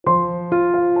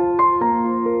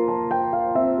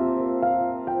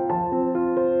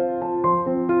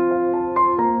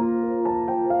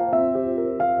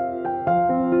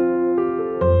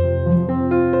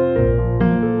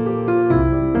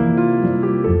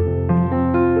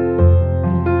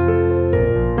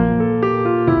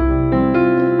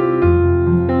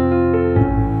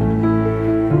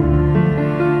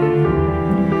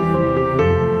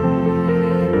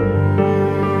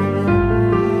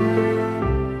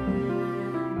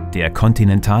Der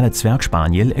kontinentale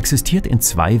Zwergspaniel existiert in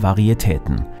 2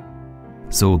 Varietäten.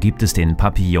 So gibt es den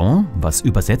Papillon, was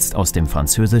übersetzt aus dem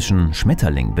Französischen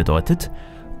Schmetterling bedeutet,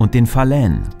 und den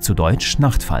Phalène, zu Deutsch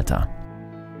Nachtfalter.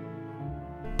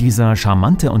 Dieser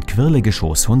charmante und quirlige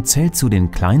Schoßhund zählt zu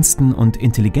den kleinsten und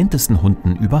intelligentesten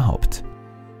Hunden überhaupt.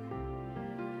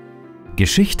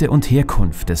 Geschichte und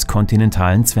Herkunft des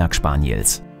kontinentalen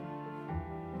Zwergspaniels.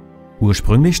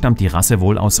 Ursprünglich stammt die Rasse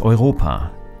wohl aus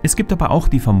Europa. Es gibt aber auch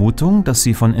die Vermutung, dass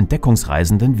sie von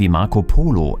Entdeckungsreisenden wie Marco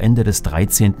Polo Ende des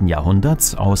 13.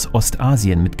 Jahrhunderts aus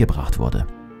Ostasien mitgebracht wurde.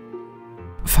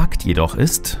 Fakt jedoch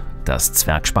ist, dass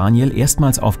Zwergspaniel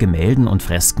erstmals auf Gemälden und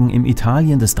Fresken im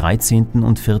Italien des 13.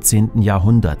 und 14.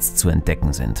 Jahrhunderts zu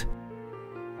entdecken sind.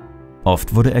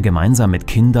 Oft wurde er gemeinsam mit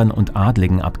Kindern und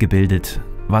Adligen abgebildet,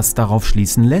 was darauf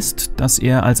schließen lässt, dass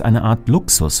er als eine Art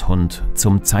Luxushund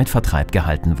zum Zeitvertreib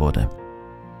gehalten wurde.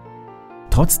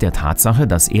 Trotz der Tatsache,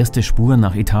 dass erste Spuren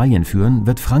nach Italien führen,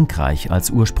 wird Frankreich als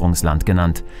Ursprungsland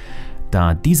genannt,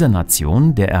 da dieser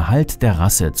Nation der Erhalt der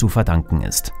Rasse zu verdanken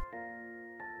ist.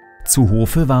 Zu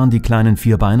Hofe waren die kleinen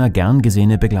Vierbeiner gern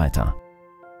gesehene Begleiter.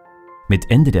 Mit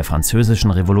Ende der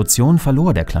Französischen Revolution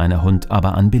verlor der kleine Hund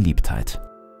aber an Beliebtheit.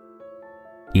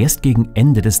 Erst gegen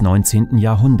Ende des 19.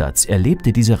 Jahrhunderts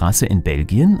erlebte diese Rasse in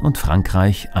Belgien und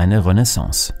Frankreich eine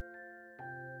Renaissance.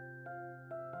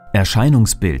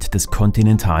 Erscheinungsbild des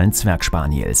kontinentalen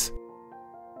Zwergspaniels.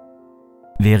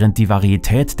 Während die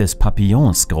Varietät des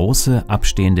Papillons große,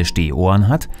 abstehende Stehohren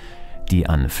hat, die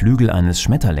an Flügel eines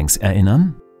Schmetterlings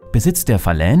erinnern, besitzt der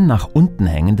Phalène nach unten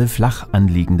hängende, flach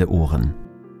anliegende Ohren.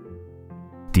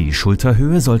 Die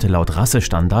Schulterhöhe sollte laut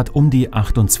Rassestandard um die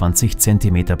 28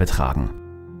 cm betragen.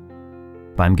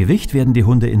 Beim Gewicht werden die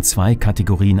Hunde in 2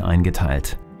 Kategorien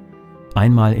eingeteilt.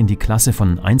 Einmal in die Klasse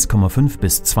von 1,5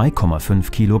 bis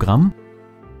 2,5 Kilogramm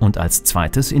und als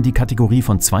zweites in die Kategorie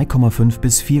von 2,5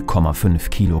 bis 4,5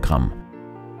 Kilogramm.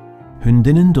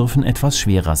 Hündinnen dürfen etwas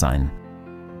schwerer sein.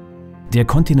 Der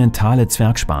kontinentale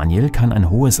Zwergspaniel kann ein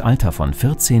hohes Alter von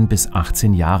 14 bis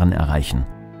 18 Jahren erreichen.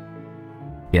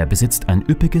 Er besitzt ein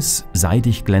üppiges,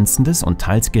 seidig glänzendes und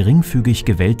teils geringfügig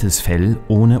gewelltes Fell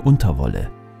ohne Unterwolle.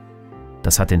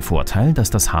 Das hat den Vorteil, dass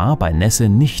das Haar bei Nässe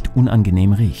nicht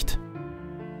unangenehm riecht.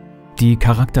 Die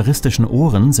charakteristischen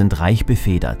Ohren sind reich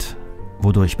befedert,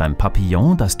 wodurch beim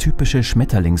Papillon das typische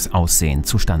Schmetterlingsaussehen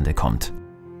zustande kommt.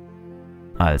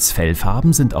 Als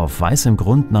Fellfarben sind auf weißem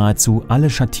Grund nahezu alle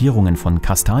Schattierungen von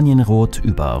Kastanienrot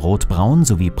über Rotbraun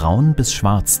sowie Braun bis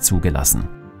Schwarz zugelassen.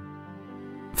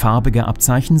 Farbige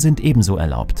Abzeichen sind ebenso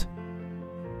erlaubt.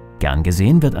 Gern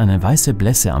gesehen wird eine weiße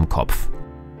Blässe am Kopf.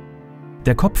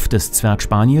 Der Kopf des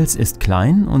Zwergspaniels ist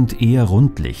klein und eher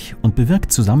rundlich und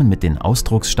bewirkt zusammen mit den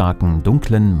ausdrucksstarken,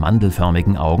 dunklen,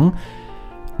 mandelförmigen Augen,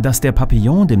 dass der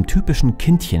Papillon dem typischen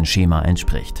Kindchenschema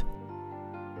entspricht.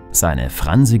 Seine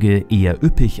fransige, eher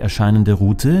üppig erscheinende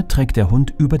Rute trägt der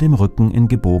Hund über dem Rücken in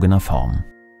gebogener Form.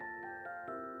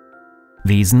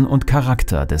 Wesen und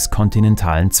Charakter des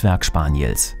kontinentalen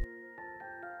Zwergspaniels.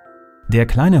 Der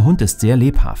kleine Hund ist sehr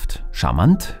lebhaft,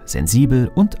 charmant,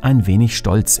 sensibel und ein wenig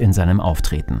stolz in seinem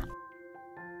Auftreten.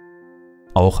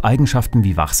 Auch Eigenschaften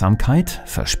wie Wachsamkeit,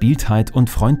 Verspieltheit und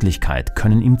Freundlichkeit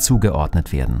können ihm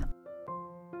zugeordnet werden.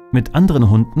 Mit anderen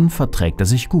Hunden verträgt er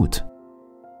sich gut.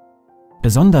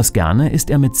 Besonders gerne ist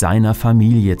er mit seiner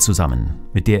Familie zusammen,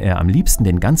 mit der er am liebsten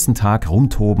den ganzen Tag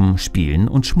rumtoben, spielen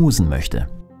und schmusen möchte.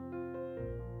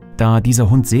 Da dieser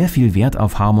Hund sehr viel Wert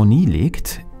auf Harmonie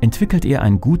legt, entwickelt er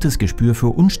ein gutes Gespür für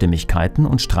Unstimmigkeiten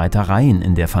und Streitereien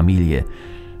in der Familie,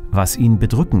 was ihn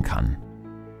bedrücken kann.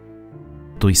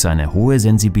 Durch seine hohe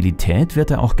Sensibilität wird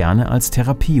er auch gerne als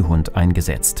Therapiehund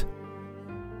eingesetzt.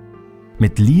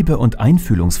 Mit Liebe und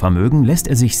Einfühlungsvermögen lässt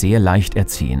er sich sehr leicht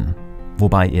erziehen,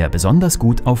 wobei er besonders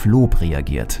gut auf Lob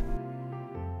reagiert.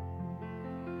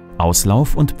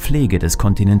 Auslauf und Pflege des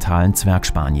kontinentalen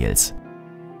Zwergspaniels.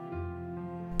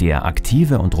 Der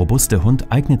aktive und robuste Hund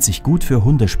eignet sich gut für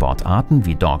Hundesportarten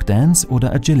wie Dog Dance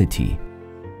oder Agility.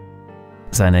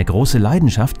 Seine große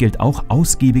Leidenschaft gilt auch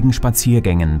ausgiebigen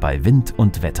Spaziergängen bei Wind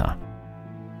und Wetter.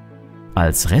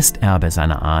 Als Resterbe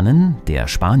seiner Ahnen, der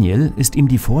Spaniel, ist ihm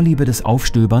die Vorliebe des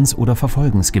Aufstöberns oder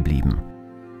Verfolgens geblieben.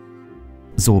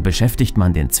 So beschäftigt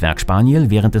man den Zwergspaniel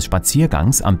während des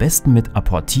Spaziergangs am besten mit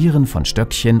Apportieren von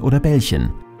Stöckchen oder Bällchen,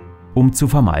 um zu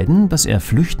vermeiden, dass er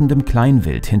flüchtendem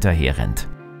Kleinwild hinterherrennt.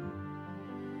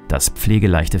 Das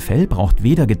pflegeleichte Fell braucht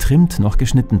weder getrimmt noch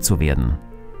geschnitten zu werden.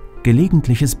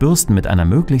 Gelegentliches Bürsten mit einer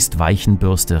möglichst weichen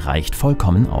Bürste reicht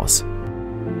vollkommen aus.